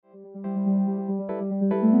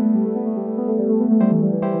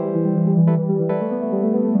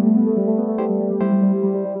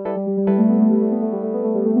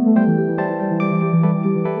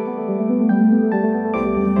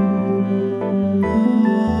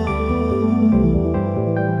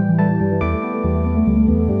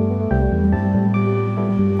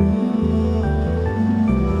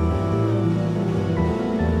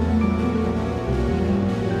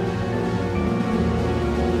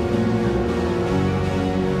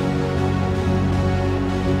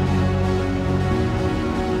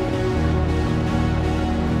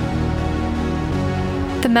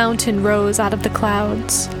The mountain rose out of the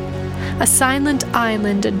clouds, a silent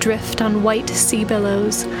island adrift on white sea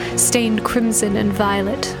billows, stained crimson and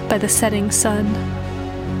violet by the setting sun.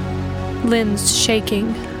 Limbs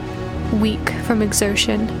shaking, weak from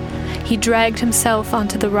exertion, he dragged himself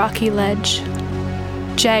onto the rocky ledge.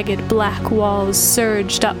 Jagged black walls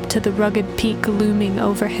surged up to the rugged peak looming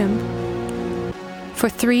over him. For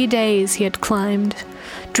 3 days he had climbed,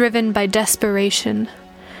 driven by desperation,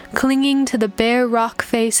 clinging to the bare rock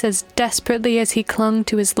face as desperately as he clung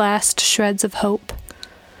to his last shreds of hope.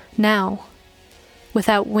 Now,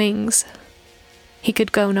 without wings, he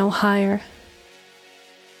could go no higher.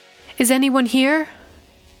 "Is anyone here?"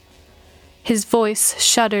 His voice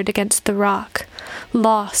shuddered against the rock,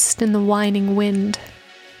 lost in the whining wind.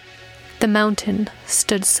 The mountain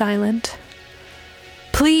stood silent.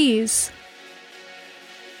 "Please!"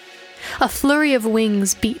 A flurry of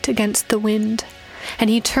wings beat against the wind,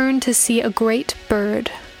 and he turned to see a great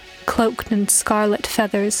bird, cloaked in scarlet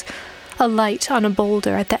feathers, alight on a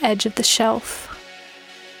boulder at the edge of the shelf.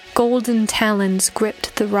 Golden talons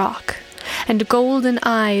gripped the rock, and golden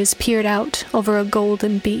eyes peered out over a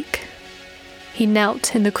golden beak. He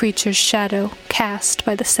knelt in the creature's shadow, cast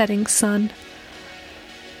by the setting sun.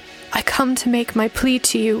 "I come to make my plea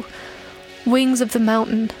to you, wings of the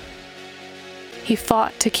mountain." He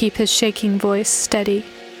fought to keep his shaking voice steady.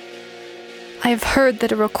 "I have heard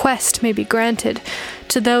that a request may be granted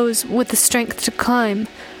to those with the strength to climb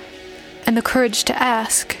and the courage to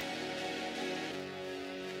ask."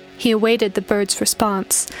 He awaited the bird's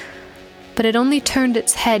response, but it only turned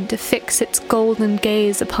its head to fix its golden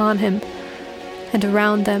gaze upon him, and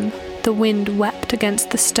around them the wind wept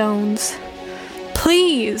against the stones.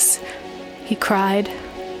 "Please!" he cried,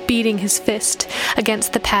 beating his fist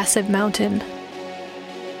against the passive mountain.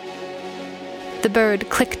 The bird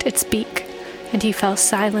clicked its beak, and he fell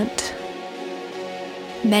silent.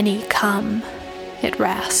 "Many come," it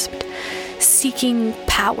rasped, "seeking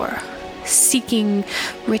power, seeking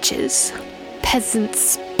riches.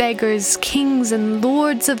 Peasants, beggars, kings, and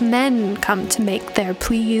lords of men come to make their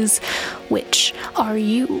pleas. Which are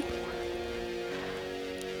you?"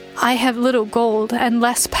 "I have little gold and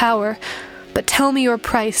less power, but tell me your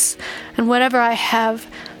price, and whatever I have,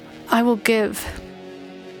 I will give."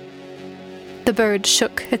 The bird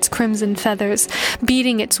shook its crimson feathers,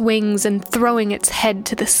 beating its wings and throwing its head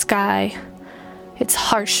to the sky. Its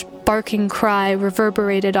harsh, barking cry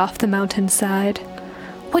reverberated off the mountainside.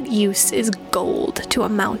 What use is gold to a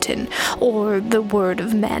mountain, or the word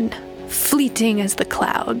of men, fleeting as the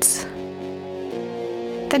clouds?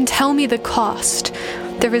 Then tell me the cost.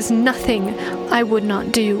 There is nothing I would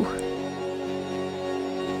not do.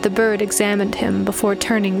 The bird examined him before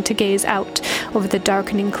turning to gaze out over the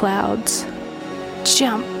darkening clouds.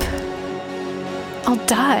 "Jump." "I'll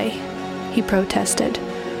die," he protested,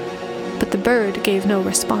 but the bird gave no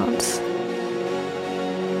response.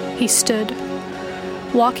 He stood,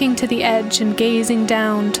 walking to the edge and gazing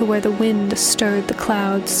down to where the wind stirred the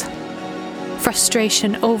clouds.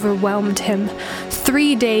 Frustration overwhelmed him.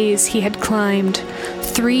 3 days he had climbed,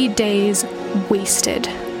 3 days wasted.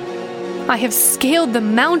 "I have scaled the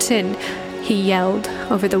mountain," he yelled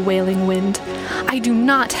over the wailing wind. "I do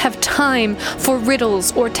not have time for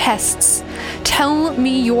riddles or tests. Tell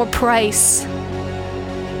me your price."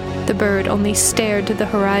 The bird only stared to the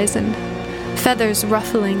horizon, feathers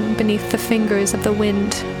ruffling beneath the fingers of the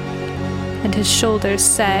wind, and his shoulders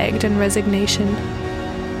sagged in resignation.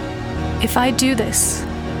 "If I do this,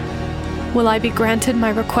 will I be granted my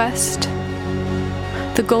request?"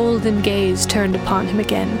 The golden gaze turned upon him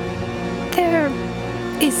again. "There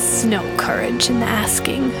is no courage in the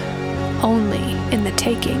asking, only in the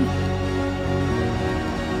taking."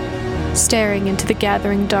 Staring into the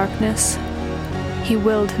gathering darkness, he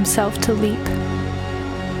willed himself to leap.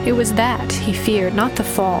 It was that he feared, not the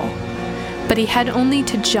fall, but he had only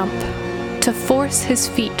to jump, to force his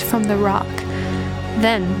feet from the rock.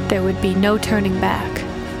 Then there would be no turning back,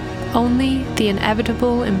 only the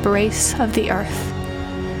inevitable embrace of the earth.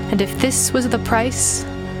 And if this was the price,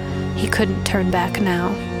 he couldn't turn back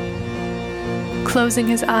now. Closing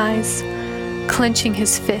his eyes, Clenching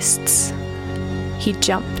his fists, he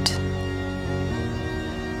jumped.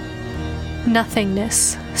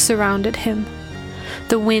 Nothingness surrounded him,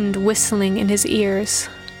 the wind whistling in his ears.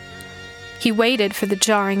 He waited for the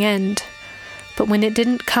jarring end, but when it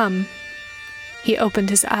didn't come, he opened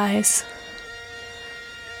his eyes.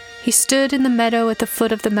 He stood in the meadow at the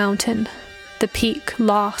foot of the mountain, the peak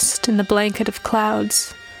lost in the blanket of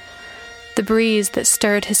clouds. The breeze that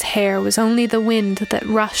stirred his hair was only the wind that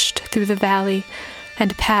rushed through the valley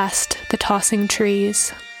and past the tossing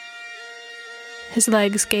trees. His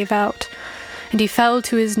legs gave out, and he fell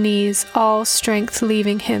to his knees, all strength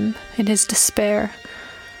leaving him in his despair.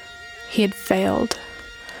 He had failed.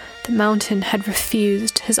 The mountain had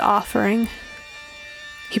refused his offering.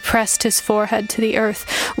 He pressed his forehead to the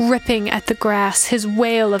earth, ripping at the grass, his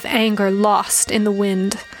wail of anger lost in the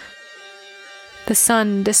wind. The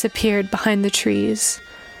sun disappeared behind the trees,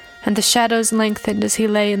 and the shadows lengthened as he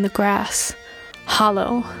lay in the grass,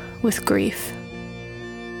 hollow with grief.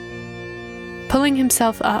 Pulling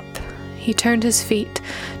himself up, he turned his feet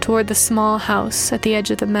toward the small house at the edge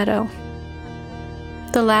of the meadow.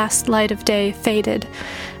 The last light of day faded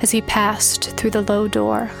as he passed through the low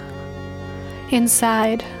door.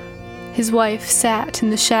 Inside, his wife sat in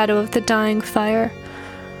the shadow of the dying fire,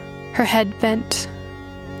 her head bent,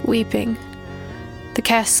 weeping, the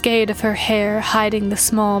cascade of her hair hiding the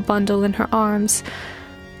small bundle in her arms,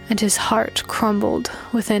 and his heart crumbled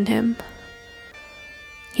within him.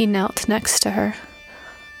 He knelt next to her.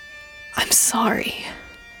 "I'm sorry,"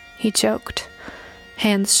 he choked,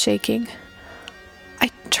 hands shaking.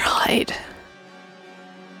 "I tried."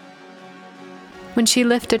 When she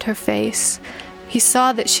lifted her face, he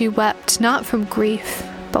saw that she wept not from grief,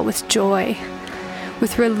 but with joy,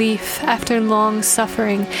 with relief after long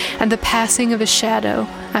suffering and the passing of a shadow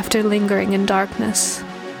after lingering in darkness.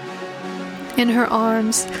 In her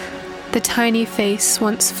arms, the tiny face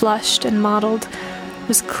once flushed and mottled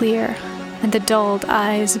was clear, and the dulled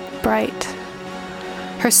eyes bright.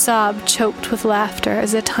 Her sob choked with laughter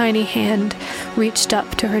as a tiny hand reached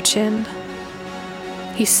up to her chin.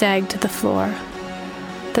 He sagged to the floor.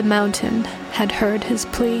 The mountain had heard his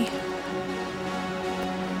plea.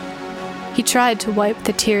 He tried to wipe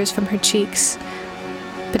the tears from her cheeks,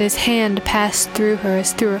 but his hand passed through her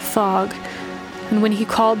as through a fog, and when he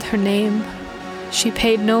called her name, she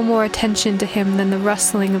paid no more attention to him than the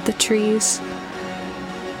rustling of the trees.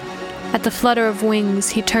 At the flutter of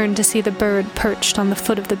wings, he turned to see the bird perched on the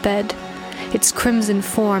foot of the bed, its crimson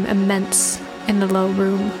form immense in the low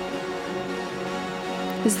room.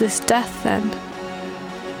 Is this death, then?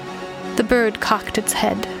 The bird cocked its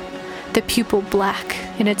head, the pupil black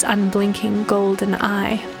in its unblinking golden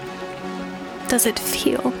eye. Does it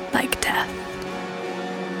feel like death?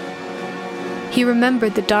 He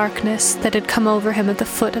remembered the darkness that had come over him at the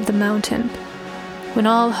foot of the mountain, when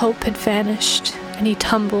all hope had vanished, and he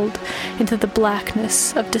tumbled into the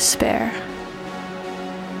blackness of despair.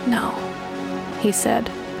 "No," he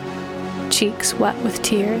said, cheeks wet with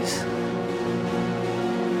tears.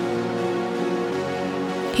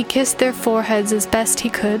 He kissed their foreheads as best he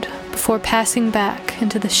could before passing back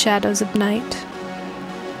into the shadows of night.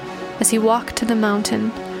 As he walked to the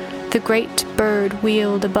mountain, the great bird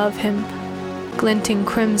wheeled above him, glinting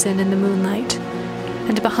crimson in the moonlight,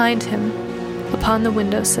 and behind him, upon the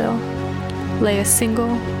windowsill, lay a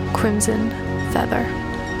single crimson feather.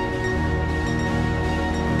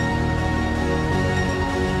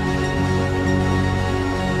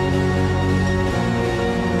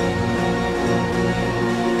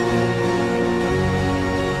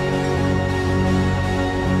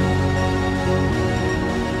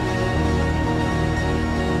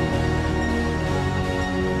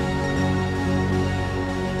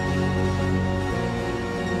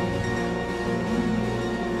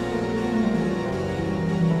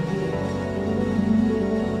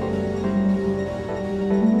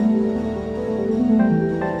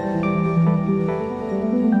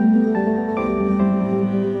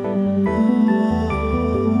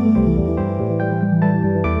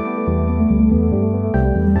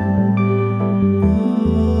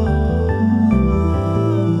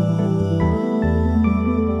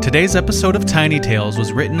 Today's episode of Tiny Tales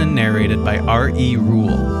was written and narrated by R.E.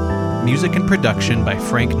 Rule. Music and production by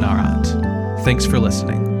Frank Narat. Thanks for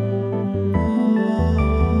listening.